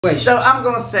So I'm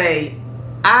gonna say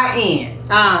IN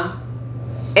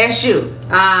SU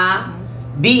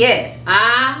BS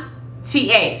TA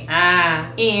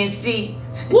NC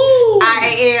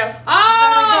IAM.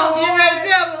 Oh, You ready to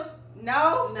tell them?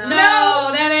 No,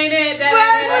 that ain't it. That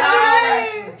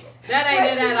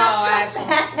ain't it at all. Actually,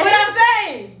 What I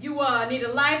say? you need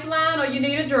a lifeline or you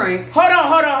need a drink. Hold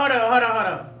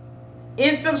on.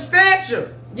 Insubstantial.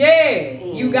 Yeah,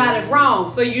 you got it wrong.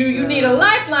 So you need a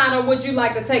lifeline, or would you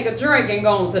like to take a drink and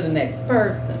go on to the next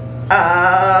person?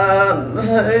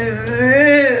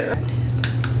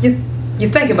 You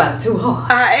think about it too hard.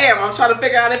 I am. I'm trying to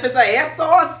figure out if it's a S or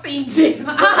a CG.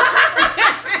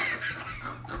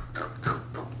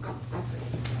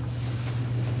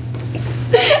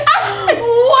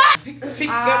 What? Pick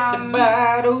up the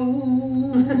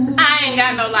bottle. I ain't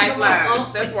got no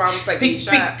lifelines. That's why I'm gonna take these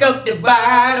shots. Pick up the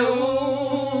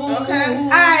bottle. Okay.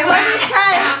 Alright, let me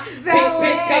try and spell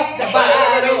Pick it. up the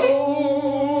bottle.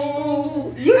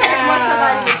 You just want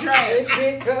somebody to drink.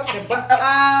 Pick up the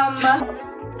bottle.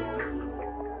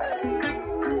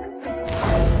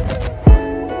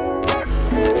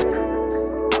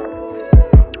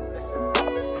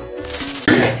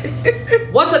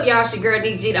 What's up, y'all? It's your girl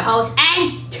DG, the host,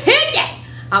 and today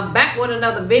I'm back with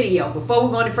another video. Before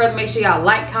we go any further, make sure y'all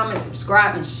like, comment,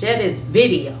 subscribe, and share this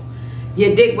video.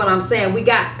 You dig what I'm saying? We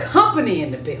got company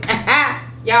in the building.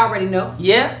 Y'all already know.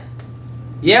 Yep.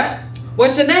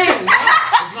 What's your name?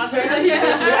 It's my turn.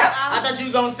 I thought you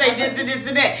were gonna say this and this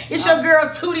and that. It's your girl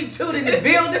Tootie Toot in the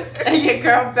building. And your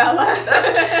girl Bella.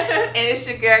 And it's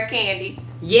your girl Candy.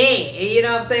 Yeah, you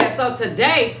know what I'm saying? So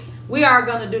today we are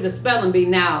gonna do the spelling bee.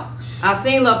 Now, I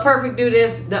seen Lil Perfect do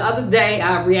this the other day.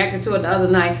 I reacted to it the other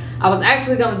night. I was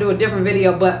actually gonna do a different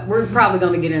video, but we're probably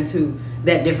gonna get into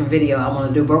that different video I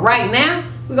wanna do. But right now,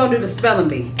 we're gonna do the spelling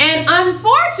bee. And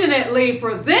unfortunately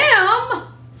for them,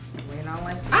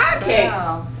 I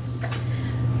can't.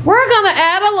 we're gonna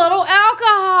add a little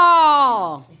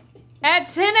alcohol at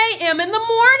 10 a.m. in the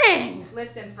morning.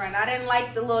 Listen, friend, I didn't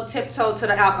like the little tiptoe to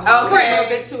the alcohol. Okay. I was a little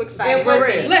bit too excited. It was-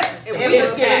 Listen, It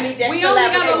was giving me that. we only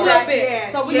got a little bit,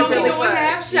 Yeah, so we it only really doing was.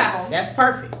 half shots. That's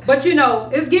perfect. But you know,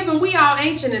 it's given we all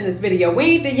ancient in this video. We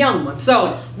ain't the young ones.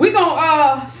 So we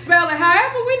gonna spell it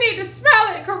however we need to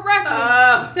spell it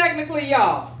correctly. Technically,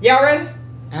 y'all. Y'all ready?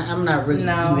 I'm not really.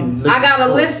 No. even looking I got a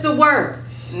for list of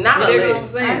words. Not a You dig what I'm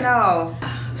list. saying? I know.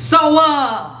 So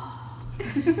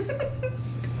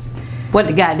what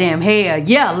the goddamn hell?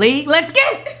 Yeah, League. Let's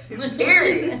get it.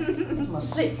 Period. That's my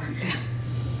shit right there.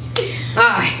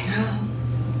 Alright.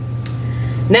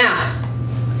 Now,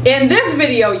 in this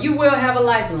video, you will have a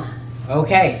lifeline.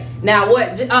 Okay. Now,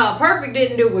 what Perfect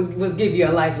didn't do was give you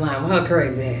a lifeline with her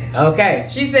crazy ass. Okay.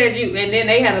 She said you, and then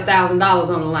they had $1,000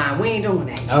 on the line. We ain't doing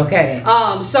that. Okay.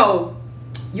 So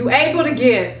you able to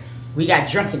get? We got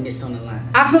drunkenness on the line.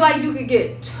 I feel like you could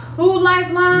get 2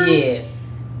 lifelines. Yeah.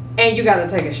 And you gotta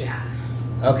take a shot.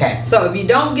 Okay. So if you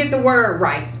don't get the word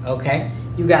right, Okay.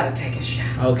 you gotta take a shot.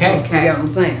 Okay. You get what I'm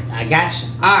saying? I got you.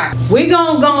 All right, we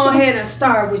gonna go ahead and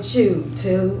start with you,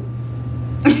 too.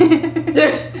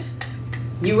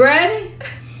 You ready?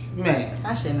 Man.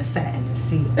 I shouldn't have sat in the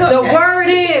seat. The word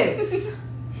is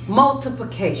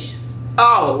multiplication.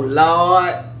 Oh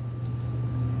Lord.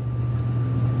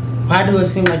 Why do it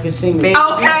seem like it's singing? Baby,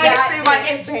 Okay, you it got seems like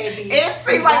this, it's baby. It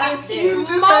seems like it's huge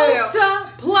as hell.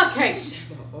 Multiplication.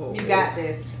 You got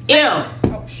this. M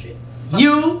Oh shit.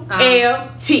 U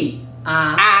L T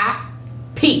I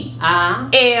P Uh,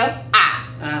 L I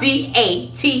C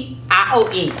A T I O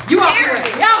N. you are correct.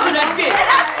 Y'all, that's good.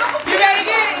 You ready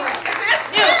again?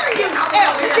 You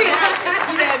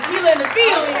got feel in the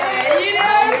field. You know?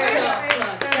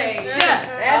 Multiplication.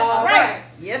 That's All right.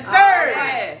 Yes,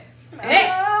 sir.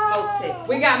 Next,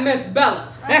 we got Miss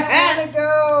Bella. Gotta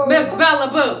go. Miss Bella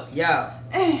Boo. Yo.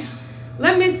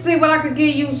 Let me see what I could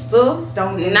get used to.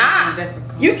 Don't get Nah. it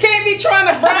difficult. You can't be trying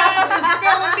to bribe the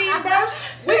spelling bee first.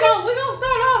 We gonna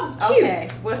start off cute. Okay,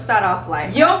 we'll start off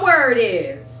like. Your word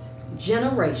is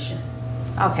generation.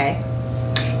 Okay.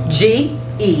 GENERATION.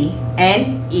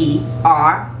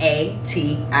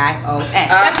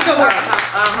 That's a good word. I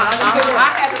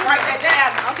had to write that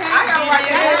down. Okay. I gotta write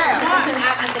that down. I think I'm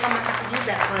gonna have to use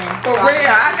that, friend. For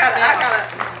real, I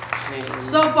gotta.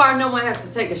 So far, no one has to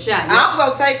take a shot. I'm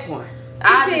gonna take one.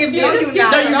 I TT, just if you feel just you give-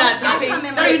 not. No, you're not, Don't TT. come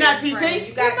in No, like you're not, this, TT. friend. You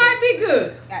it got might this. be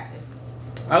good. Got this.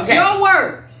 Okay. Your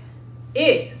word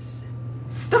is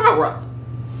Starro.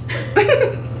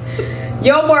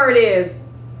 Your word is.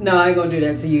 No, I ain't gonna do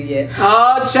that to you yet.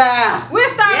 Oh, child. We'll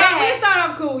start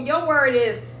off cool. Your word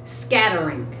is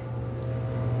scattering.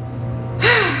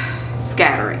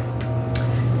 Scattering.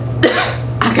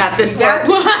 I got this word.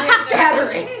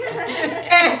 Scattering.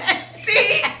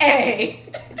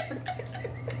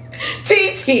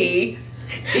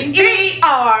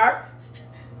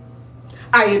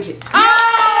 S-C-A-T-T-E-R-I-N-G. Oh!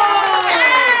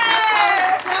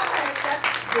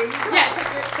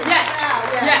 Yes.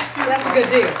 That's a good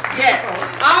deal. Yes.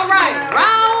 All right.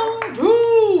 Round 2.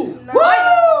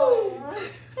 Woo!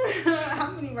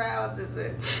 How many rounds is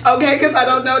it? Okay, because I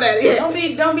don't know that yet.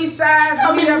 Don't be size.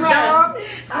 Don't be a dog.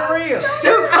 For real.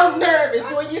 Toot. I'm nervous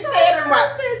when you said it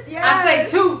right. Yes. I say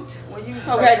toot.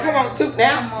 Okay, come on, toot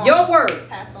now. Your word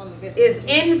Pass on the good. is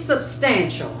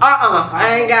insubstantial.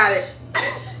 I ain't got it.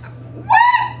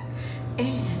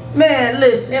 What? Man,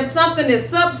 listen. If something is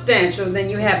substantial, then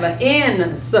you have an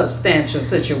insubstantial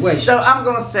situation. So I'm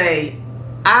gonna say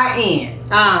I-N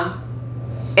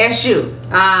S-U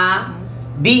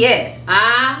B-S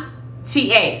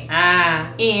T-A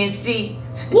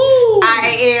Woo!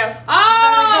 I-A-M.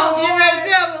 Oh! You better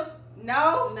tell them.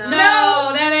 No.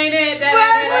 No, that ain't it. That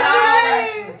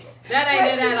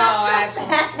ain't it at all, actually.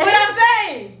 What I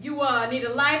say? You need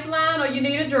a lifeline or you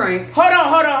need a drink. Hold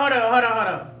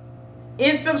on.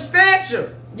 Insubstantial.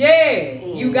 Yeah,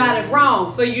 you got it wrong.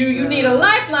 So you need a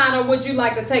lifeline, or would you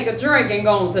like to take a drink and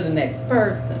go on to the next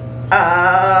person?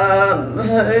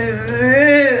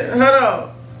 Hold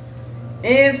on.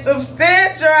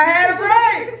 Insubstantial. I had it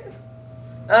right.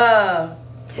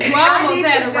 You almost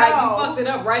had to it right. You know. fucked it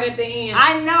up right at the end.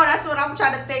 I know. That's what I'm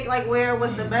trying to think. Like, where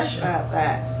was the best shot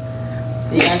at?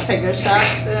 You gotta take a shot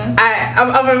then.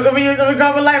 I'm gonna go my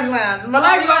lifeline. My Oh,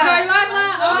 you gonna lifeline. go your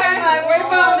lifeline? Okay. Lifeline. Where your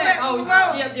phone at? Phone. Oh,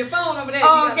 your phone over there.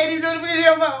 Oh, You can't even do the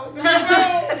video phone. Give me your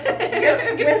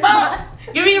phone. Give me phone.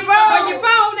 Give me your phone. Where your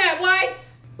phone at, wife?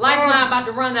 Lifeline about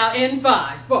to run out in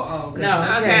 5, 4. Oh, okay. No.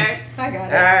 Okay. I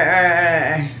got it. All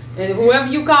right. And whoever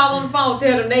you call on the phone,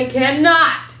 tell them they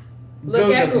cannot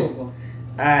look at Google.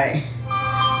 All right.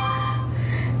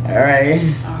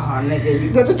 Oh, nigga, you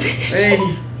gonna take a Hey.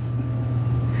 shot.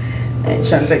 I ain't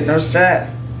trying to take no shot.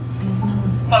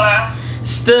 Hello?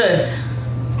 Stuss.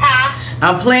 Huh?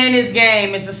 I'm playing this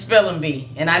game. It's a spelling bee,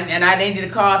 and I needed to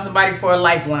call somebody for a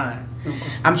lifeline.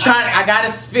 I'm trying. I gotta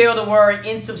spell the word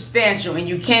insubstantial, and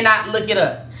you cannot look it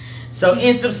up. So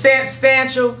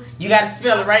insubstantial, you gotta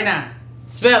spell it right now.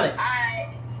 Spell it.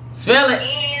 Alright. Spell it.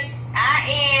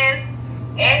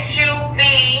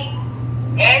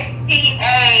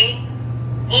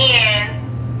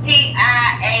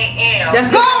 INSUBSTANTIAL.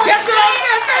 That's Go. good. That's what I'm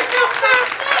saying. Thank you, sis.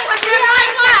 That's your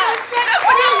lifeline.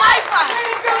 That's your lifeline.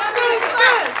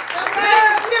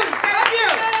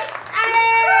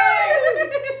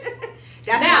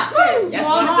 Now, That's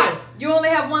smart. you only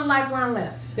have one lifeline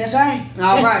left. That's right.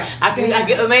 All right. I made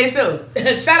it through.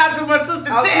 Shout out to my sister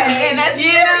Tim. Okay, and that's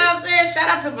you know what I'm saying? Shout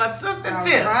out to my sister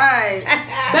Tim. Right.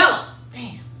 Bella.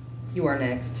 Damn. You are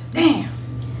next. Damn.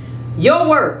 Your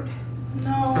word.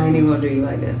 No. I ain't even gonna do you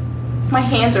like that. My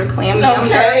hands are clammy. Okay. I'm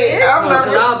nervous.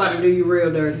 Because I was about to do you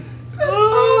real dirty.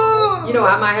 Ooh. You know,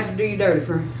 I might have to do you dirty,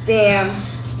 friend. Damn.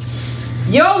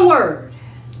 Your word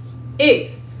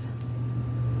is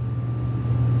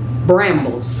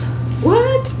brambles.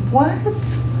 What?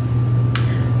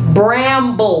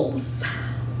 Brambles.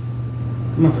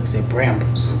 Motherfucker said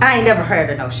brambles. I ain't never heard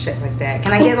of no shit like that.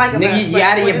 Can I get like a Nigga, you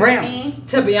out of your what does it brambles. mean?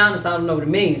 To be honest, I don't know what it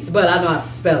means, but I know how to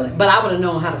spell it. But I would have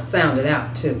known how to sound it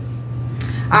out too.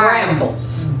 All right.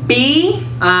 Brambles.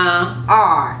 B-R-A-M-B.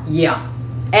 Yeah.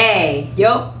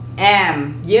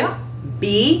 Yeah.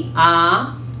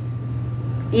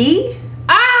 E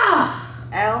Ah!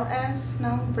 L-S?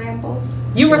 No, brambles.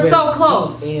 You were She so went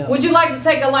close. E-L. Would you like to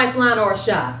take a lifeline or a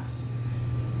shot?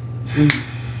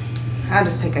 I'll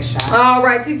just take a shot. All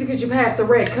right, Tisa, could you pass the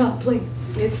red cup, please?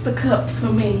 It's the cup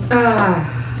for me.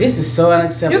 Ah. This is so You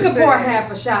unacceptable. can pour half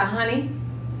a shot, honey.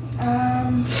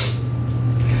 Um.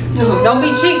 Don't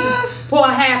be cheating. Pour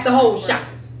half the whole shot.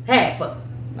 Half of it.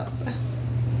 No, sir.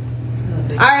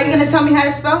 Are you gonna tell me how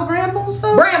to spell brambles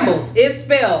though? Brambles is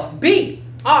spelled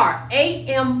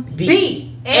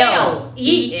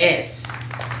B-R-A-M-B-L-E-S.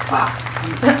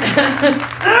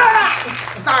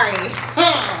 Sorry.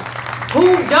 Who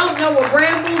don't know what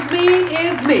brambles mean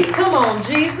is me. Come on,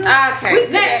 Jesus. I can't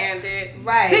Next. stand it.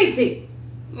 Right. TT.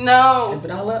 No. Sip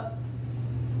it all up.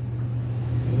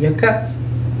 Your cup.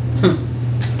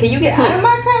 Can you get out of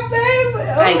my cup, babe?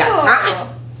 I ain't got time.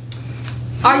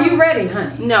 Are you ready,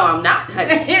 honey? No, I'm not,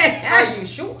 honey. Are you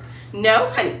sure? No,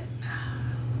 honey.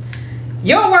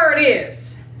 Your word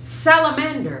is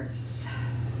salamanders.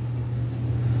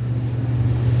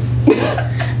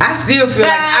 I still feel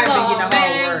like I've been getting the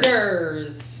whole word.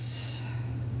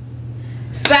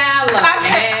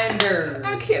 Salamanders.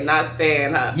 I cannot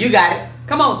stand her. You got it.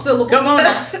 Come on, syllable. Come on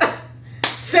now.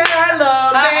 Salamander.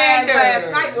 Her ass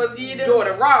last night was doing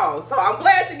it wrong. So I'm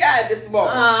glad you got it this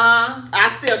morning.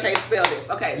 I still can't spell this.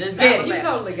 Okay, let's get it. You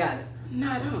totally got it.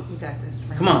 No, I don't. You got this.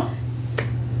 Right? Come on.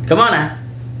 Come on now.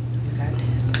 You got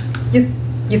this.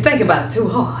 You think about it too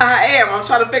hard. I am. I'm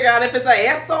trying to figure out if it's a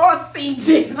S or a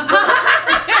CG.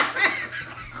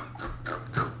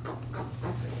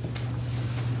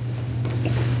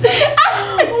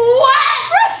 What?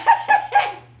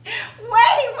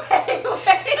 Wait.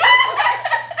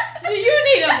 Do you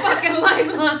need a fucking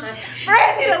lifeline?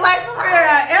 Fred need a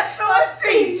lifeline. SOC.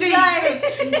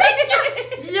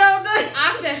 Yo, I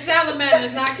said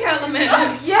salamanders, not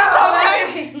calamanders. Yo,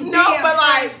 Okay. No, but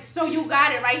like, so you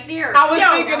got it right there. I was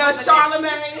thinking of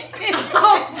Charlemagne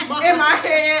in my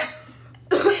head.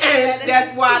 And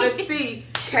that's why the C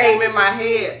came in my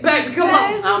head. Baby, come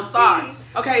on. I'm sorry.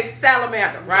 Okay,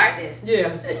 salamander, right?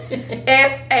 Yes.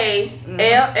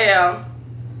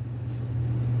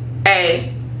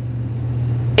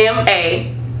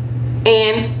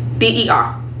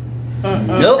 SALLAMANDER.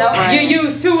 Nope. You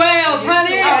used 2 L's,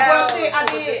 honey. Well, shit, I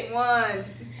did. Just one.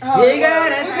 You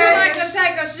gotta Would you like to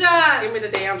take a shot? Give me the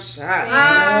damn shot.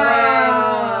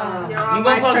 Ah. You're You on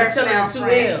weren't my supposed to turf tell now, her 2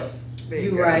 Frank. L's.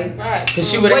 You right. Right. Cause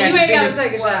she would have Well, you had ain't to got to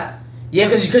take a shot. Yeah,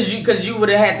 cause you would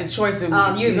have had the choice of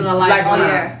Using a Oh, lifeline.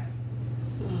 yeah.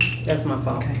 That's my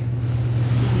fault. Okay.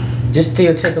 Just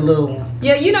still take a little.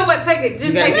 Yeah, you know what? Take it. Just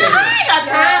You gotta take take it. I ain't got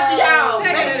time for y'all.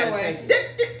 Take Man, it anyway.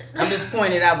 I'm just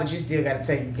pointing it out, but you still gotta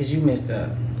take it because you missed up.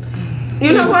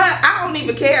 You know what? I don't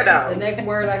even care The though. next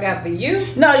word I got for you.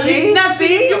 No, you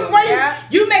Yeah.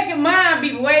 you making mine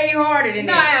be way harder than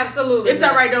No, that. absolutely. It's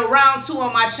all right though. Round 2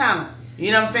 on my channel.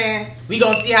 You know what I'm saying? We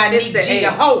gonna see how It's Nick the G the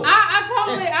end. host.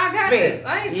 I got Spit. this.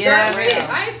 I ain't scared Yeah, of man. shit.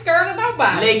 I ain't scared of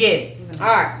nobody. Let's get it. All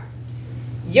right.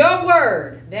 Your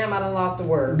word. Damn, I done lost the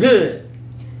word. Good.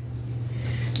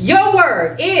 Your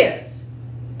word is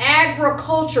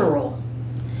agricultural.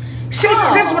 See,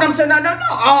 this is what I'm saying. No.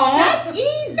 Oh, That's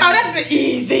easy. no, that's the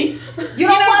easy. You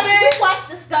know what what? I'm saying? We watch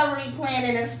Discovery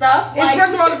Planet and stuff. It's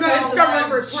first of all, it's you gonna know,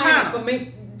 Discovery Planet for Channel.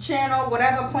 me. channel,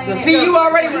 whatever planet. See, you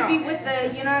already we be wrong. with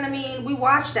the, you know what I mean? We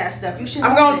watch that stuff. You should.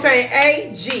 I'm know gonna this. say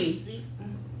A-G.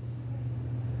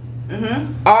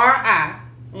 Mm-hmm. R-I.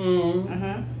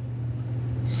 Mm-hmm.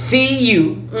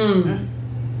 C-U. Mm.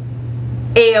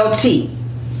 L-T.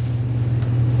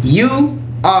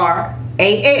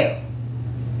 U-R-A-L.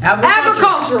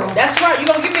 Agricultural. That's right. You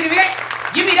gonna give me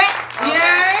that? Give me that.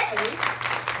 Yeah.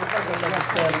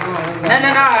 No. I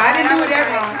didn't do that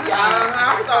wrong. I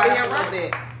was over here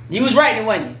right. You was writing it,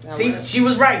 wasn't you? See, she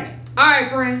was writing it. All right,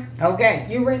 friend. Okay.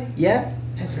 You ready? Yep.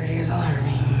 As ready as I'll ever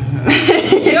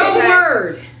be. Your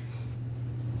word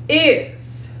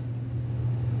is.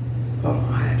 Oh,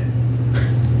 I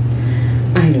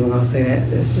ain't even gonna say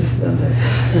that. It's just.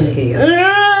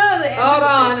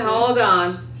 Hold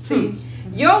on. See,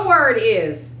 your word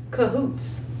is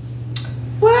cahoots.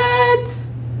 What?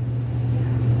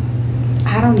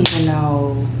 I don't even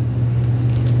know.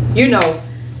 You know,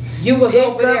 you was Pick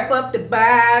over there. up the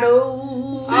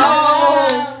bottle.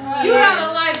 Oh, you got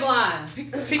a lifeline.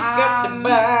 Pick up the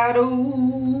bottle.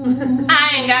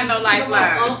 I ain't got no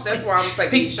lifelines. That's why I'm gonna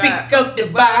take these Pick shots. up the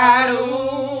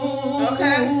bottle.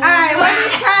 Okay. All right, let me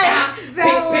try to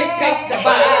spell Pick up the it.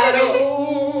 bottle.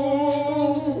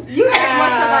 You just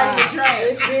want somebody to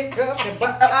drink. Pick up the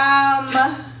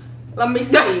bottle. Let me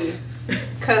see.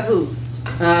 Cahoots.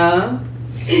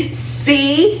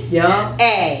 C Yeah.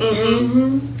 A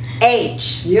Mm-hmm.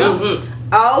 H Yeah. Mm-hmm.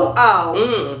 O O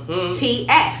Mm-hmm. T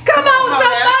S. Come on, Come on,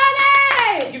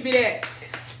 somebody! Give me that.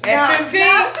 S&T.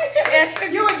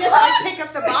 You would just like pick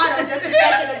up the bottle just a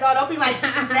second ago. Don't be like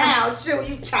now. Shoot,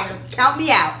 you trying to count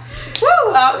me out.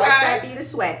 Woo! Let that be the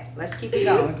sweat. Let's keep it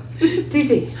going.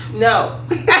 TT. No.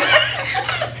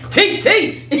 T.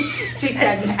 She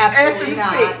said absolutely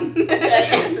not.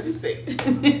 S&C.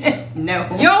 No.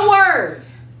 Your word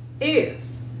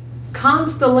is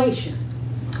constellation.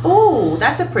 Ooh,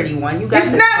 that's a pretty one. You got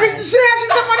It's this not. one. She's talking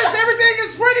about everything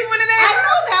is pretty when it I ain't.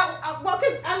 know that. Well,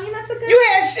 cause I mean that's a good. You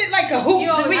had shit like a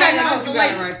hoops and we got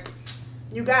constellation. right.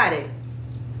 You got it.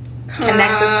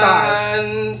 Connect the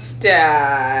stars.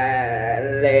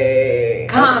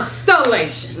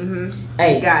 Constellation. Mm-hmm.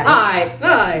 Hey, You got it. All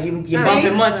right. you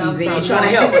bumping monkeys and you trying to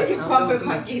help. You bumping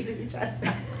monkeys and you trying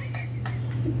to.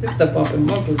 It's the bumping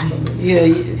monkeys. Yeah.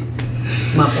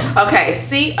 My fault. Okay,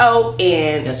 CONSTA.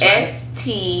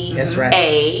 That's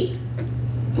right.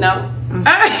 No.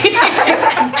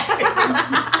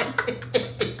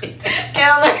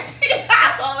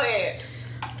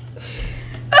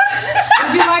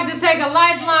 Would you like to take a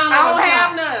lifeline? I don't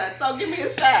have none, so give me a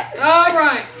shot. All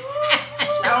right.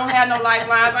 I don't have have no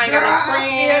lifelines. I ain't got no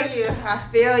friends. I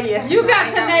feel you. You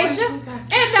got Tanisha and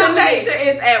Dominique. Tanisha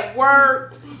is at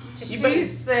work. She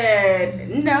said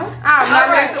no. I'm not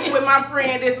messing with my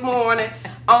friend this morning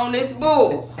on this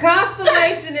bull.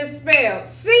 Constellation is spelled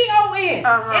CONSTELLATION.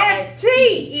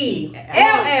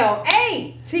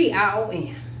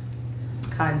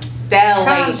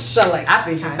 Constellation. I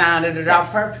think she sounded it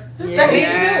out perfect. Yeah, me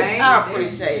too. I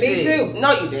appreciate it. Me too.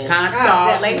 No, you didn't.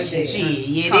 Constellation. Shit,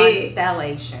 you did.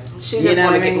 Constellation. She You just know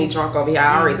want to what I get me mean? drunk over here.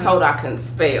 I already told her I couldn't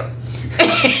spell.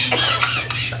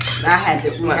 We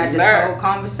had this whole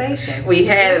conversation. We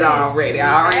had it already.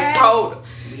 I already told her.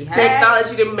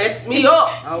 Technology done messed me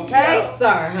up. Okay.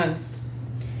 Sorry, honey.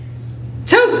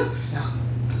 2.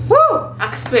 Woo! I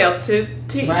can spell two.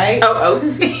 T. Right.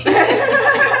 O-O-T.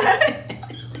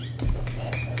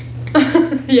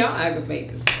 Y'all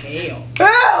aggravated as hell.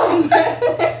 Boom!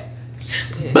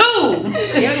 Boom!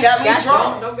 You got me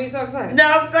drunk. Don't be so excited. No,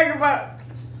 I'm talking about.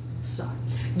 Sorry.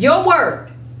 Your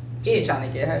word She's is trying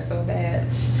to get her so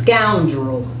bad.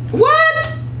 scoundrel.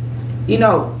 What? You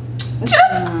know,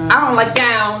 Just I don't like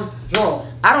Scoundrel.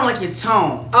 I don't like your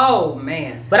tone. Oh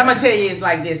man. But I'm gonna tell you it's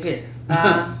like this here.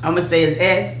 I'm gonna say it's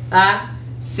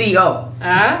S-C-O-U-N-D-R-E-L.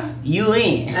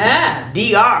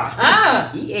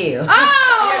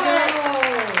 Oh.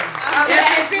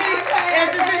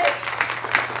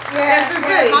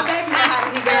 Yeah, my baby know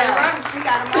how to spell. She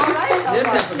got them all right. This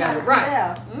So never got it right.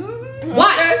 spell.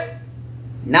 What?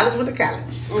 Knowledge with the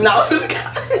college. no, she's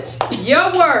college.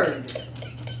 Your word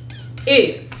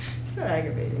is So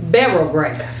aggravating. barrel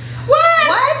grab.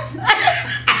 What?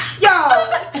 Yo, I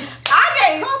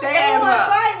can't stand her.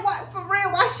 What, for real?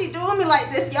 Why she doing me like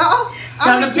this, y'all?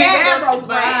 Time to pick up the She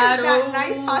bottle. got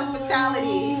nice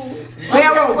hospitality.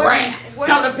 Barrel What- rap. what-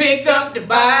 Time to pick up the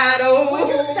bottle. Would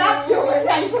you stop doing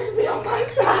that? You're supposed to be on my I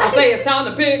side. say it's time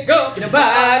to pick up The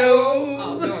bottle.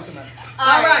 Oh, doing too much.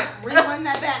 All right. Rewind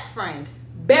that back, friend.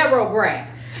 Barrel grab.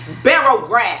 Barrel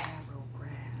grab.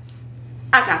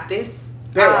 I got this.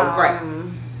 Barrel grab.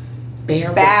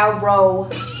 Barrel. Barrow.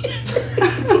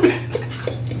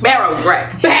 Barrel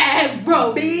grab.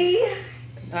 Barrel. B-A-R-R.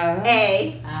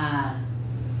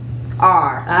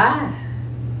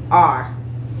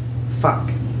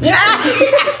 Fuck.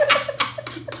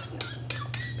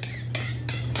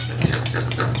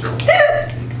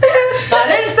 I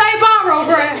didn't say borrow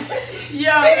grab.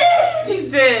 Yo, he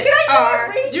said,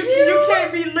 you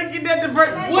can't be looking at the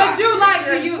bird. Would you like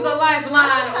to use a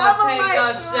lifeline or take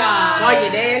a shot? Call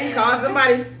your daddy, call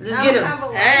somebody. Let's get him.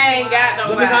 I ain't got no.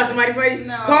 Want me to call somebody for you?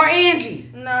 No. Call Angie.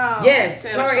 No. Yes,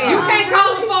 call You Angie. can't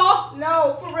call the ball.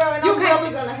 No, for real. And You I'm can't-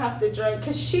 really gonna have to drink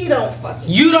because she don't fucking.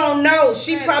 You don't know.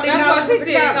 She probably That's knows why with TITI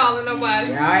the ain't college. calling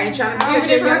nobody. Yeah, I ain't trying to Even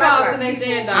get if you this call right. Tanisha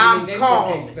and I'm Dominique, they called.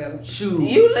 still can't spell it. Shoot.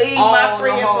 You leave All my the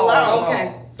friends hall. alone.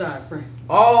 Okay. Sorry, friend.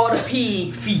 All the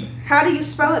pig feet. How do you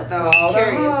spell it though?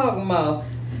 Curious. Curious.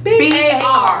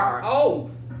 B-A-R-O.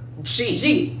 G.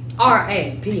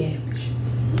 G-R-A-P-H.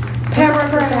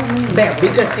 Paragraph. Barrel.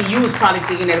 Because see, you was probably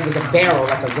thinking that it was a barrel,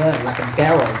 like a gun, like a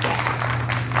barrel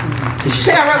gas.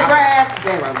 Paragraph.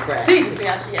 Paragraph. TITI. See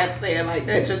how she had to say it like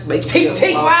that? Just make TITI. it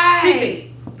feel slow. Right.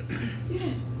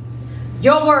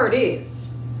 Your word is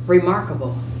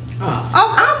remarkable.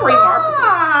 Oh, I'm remarkable.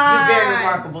 you're very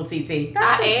remarkable, TT. I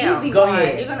am. Go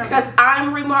ahead. Because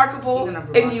I'm remarkable, You're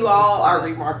gonna and you all are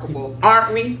remarkable.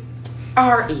 Aren't we?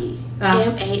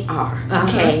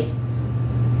 R-E-M-A-R-K.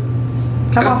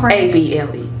 Come on, friend.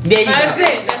 A-B-L-E. There you That's go.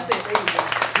 it. That's it.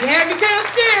 You had me kind of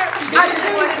scared. I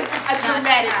just wanted a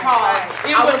dramatic pause.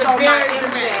 It I was was a on my very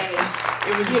MJ.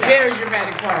 It was a very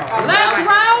dramatic pause. Last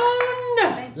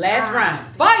round. Last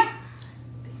round. Fight.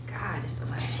 God, it's the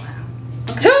last round.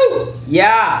 2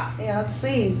 Yeah. Yeah, let's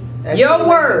see. Your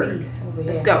word.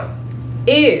 Let's go.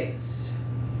 is.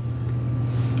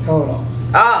 Hold on.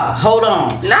 Hold on.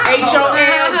 Nah,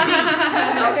 H-O-L-D.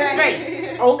 Okay. Space.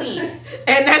 O-N.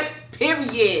 And that's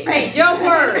period. Your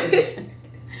word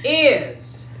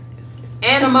is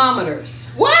anemometers.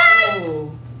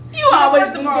 What? You always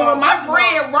First doing of all, my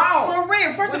friend wrong. For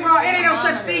real. First of all, it ain't no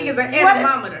such thing as an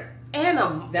anemometer.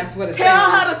 Anem. That's what it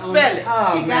Tell says her to on spell it. it.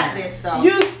 Oh, She got man. this though.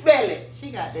 You spell it.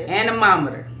 She got this.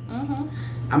 Anemometer. Mm-hmm.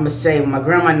 I'm going to say my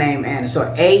grandma named Anna.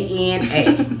 So A-N-A.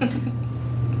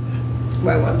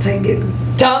 Wait, what? Take it.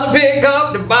 Time to pick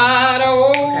up the bottle.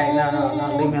 Okay,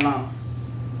 no. Leave me alone.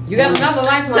 You got another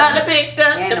lifeline. Time to pick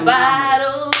up the Anemometer.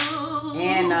 bottle.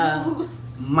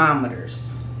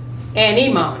 Anemometers.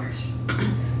 Anemometers.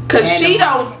 Cause she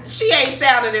Anemometers. she ain't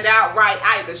sounding it out right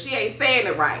either. She ain't saying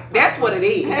it right. That's what it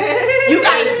is. You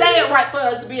gotta say it right for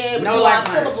us to be able No to do our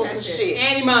lifeline. syllables and shit.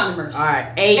 Anemometers. All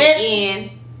right.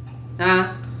 A-N-E.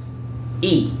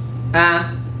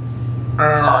 Uh.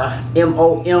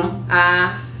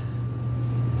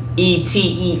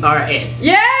 MOMETERS.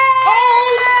 Yeah!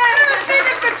 Oh, I think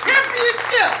it's the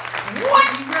championship. What?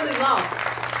 You really lost.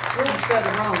 We just spelled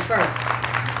it wrong first.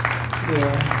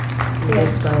 Yeah.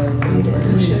 Yes,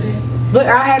 But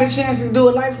I had a chance to do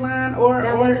a lifeline that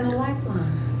wasn't a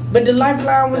lifeline. but the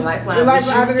lifeline was The the lifeline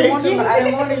lifeline. was you I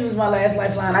didn't want to use my last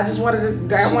lifeline. I just wanted to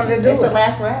do It's the it.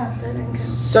 last round.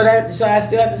 So I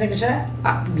still have to take a shot.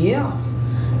 Yeah.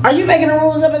 Are you making the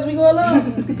rules up as we go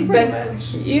along?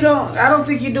 Basically. You don't. I don't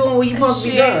think you're doing what you're supposed to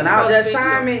be She ain't doing. supposed The to be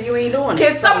assignment you ain't doing.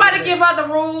 Can somebody give her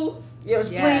the rules?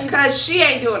 Yes, Yes. please. Because she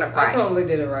ain't doing it I right. totally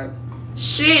did it right.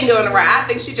 She ain't doing it right. I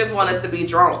think she just wants us to be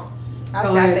drunk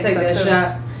Go ahead and take that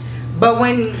shot. But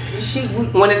when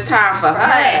when it's time for her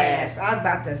ass. I was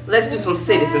about to say. Let's do some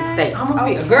cities and states. I'm gonna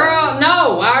see a girl.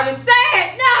 No, I already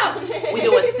said no. We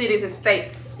doing cities and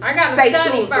states. I gotta Stay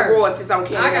study tuned for first. royalties on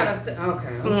Candyland. I gotta.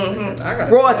 Okay. Mhm. I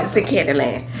gotta. Royalties in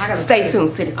Candyland. I gotta Stay study. tuned,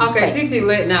 cities and Okay, states. TT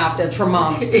lit now off that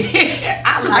thermometer. I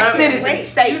I love can't cities and wait.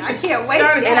 states. I can't wait.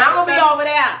 And I'm gonna be over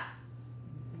there.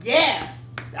 Yeah.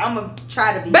 I'm gonna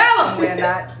try to be Bella! somewhere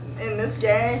not in this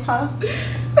game, huh?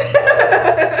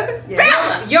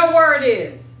 Bella! Your word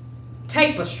is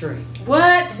tapestry.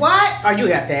 What? What? Oh, you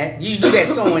got that. You do that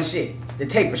sewing shit. The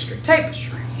tapestry.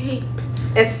 Tapestry.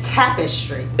 It's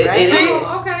tapestry, It right? is.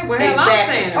 Oh, okay. Well, hell, I'm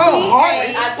saying it. Oh, hard.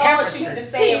 I told you to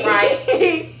say it right.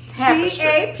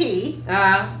 Tapestry.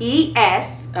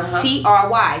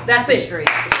 TAPESTRY. That's it. Tapestry.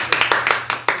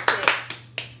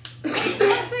 Did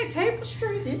I say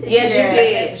tapestry? Yes, Yeah.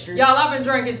 you did. Y'all, I've been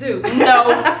drinking too. No,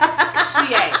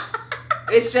 she ain't.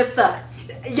 It's just us.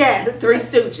 Yes. Three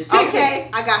Stooges. Okay,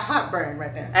 I got heartburn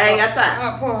right now. I ain't got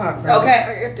time. Oh, poor her.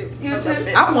 Okay. You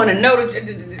too. I want to know the.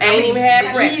 Ain't even had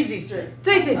the breakfast. easy street.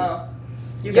 TT, Oh,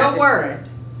 you your this word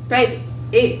Baby.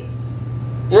 is.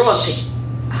 Royalty.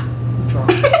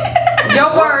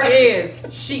 Your word is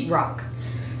sheetrock.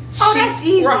 Oh, that's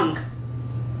easy. Rock.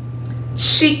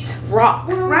 Sheet rock.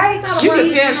 Right? That's not a You word can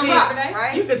you tell use she- every day.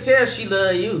 Right? You could tell she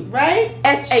love you. Right?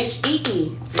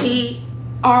 SHEETROC.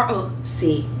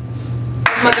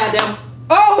 My goddamn.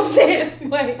 Oh shit!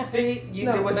 Wait. See, you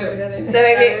No, what's baby, it? that ain't That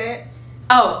ain't it. it?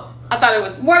 Oh, I thought it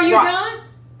was. Were you rock. done?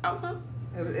 Oh, no.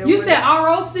 It You was- said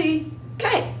ROC.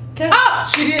 Okay. Oh,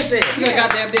 She did say it. you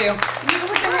goddamn deal. I was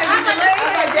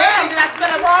like, damn, did I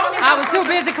spell it wrong? I was too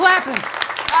busy clapping. So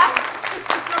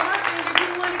my thing is we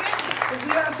won the game. Because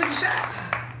we all took a shot.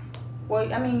 Well,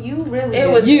 I mean, you really. It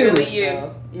did was You. really you.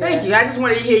 so, yeah. Thank you. I just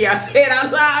wanted to hear y'all say it out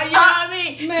loud. You know what I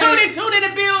mean? man. Tune in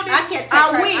the building. I can't take I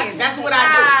her- I wins. can't That's take what her- I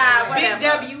do. whatever.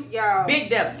 Big W. Yo, Big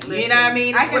W. You listen, know what I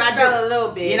mean? I That's can what I spell do. a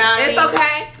little bit. You know what I It's mean?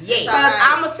 okay. Yeah. Because alright.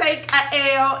 I'm going to take an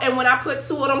L, and when I put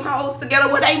two of them hoes together,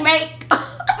 what they make? A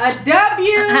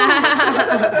W.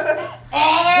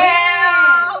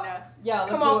 L. Yo, let's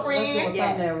Come do on, it. friend. Let's do Yes.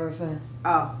 something there real fast.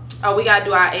 Oh, Oh, we got to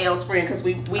do our L's, friend, because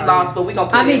we lost, but we going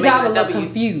to put I it need in, make y'all it to a look W.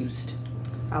 confused.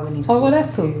 oh, we need. Oh, well,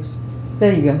 that's cool.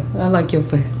 There you go. I like your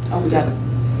face. Oh, we got it.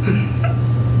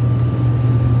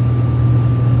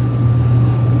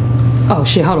 Oh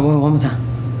shit! Hold on, one more time.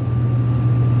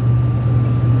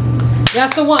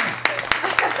 That's the one. All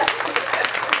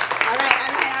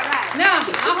right. Now, I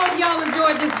hope y'all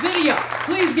enjoyed this video.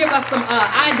 Please give us some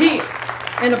ideas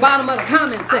in the bottom of the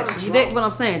comment section. You dig what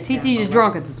I'm saying? TT's is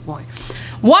drunk at this point.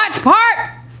 Watch part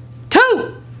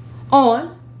 2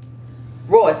 on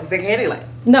Royalties in Candyland.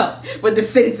 no With the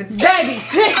citizens. baby.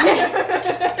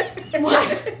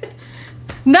 What?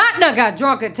 Not got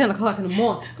drunk at 10 o'clock in the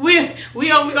morning. We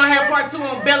gonna have part 2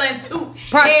 on Bella and 2.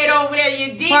 Part- Head over there,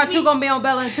 you dig Part me? 2 gonna be on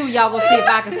Bella and 2. Y'all will see if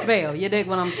I can spell. You dig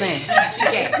what I'm saying? She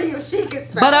can't. See if she can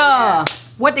spell. But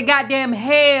what the goddamn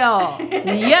hell?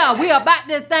 Yeah, we about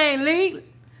this thing, Lee.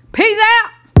 Peace out.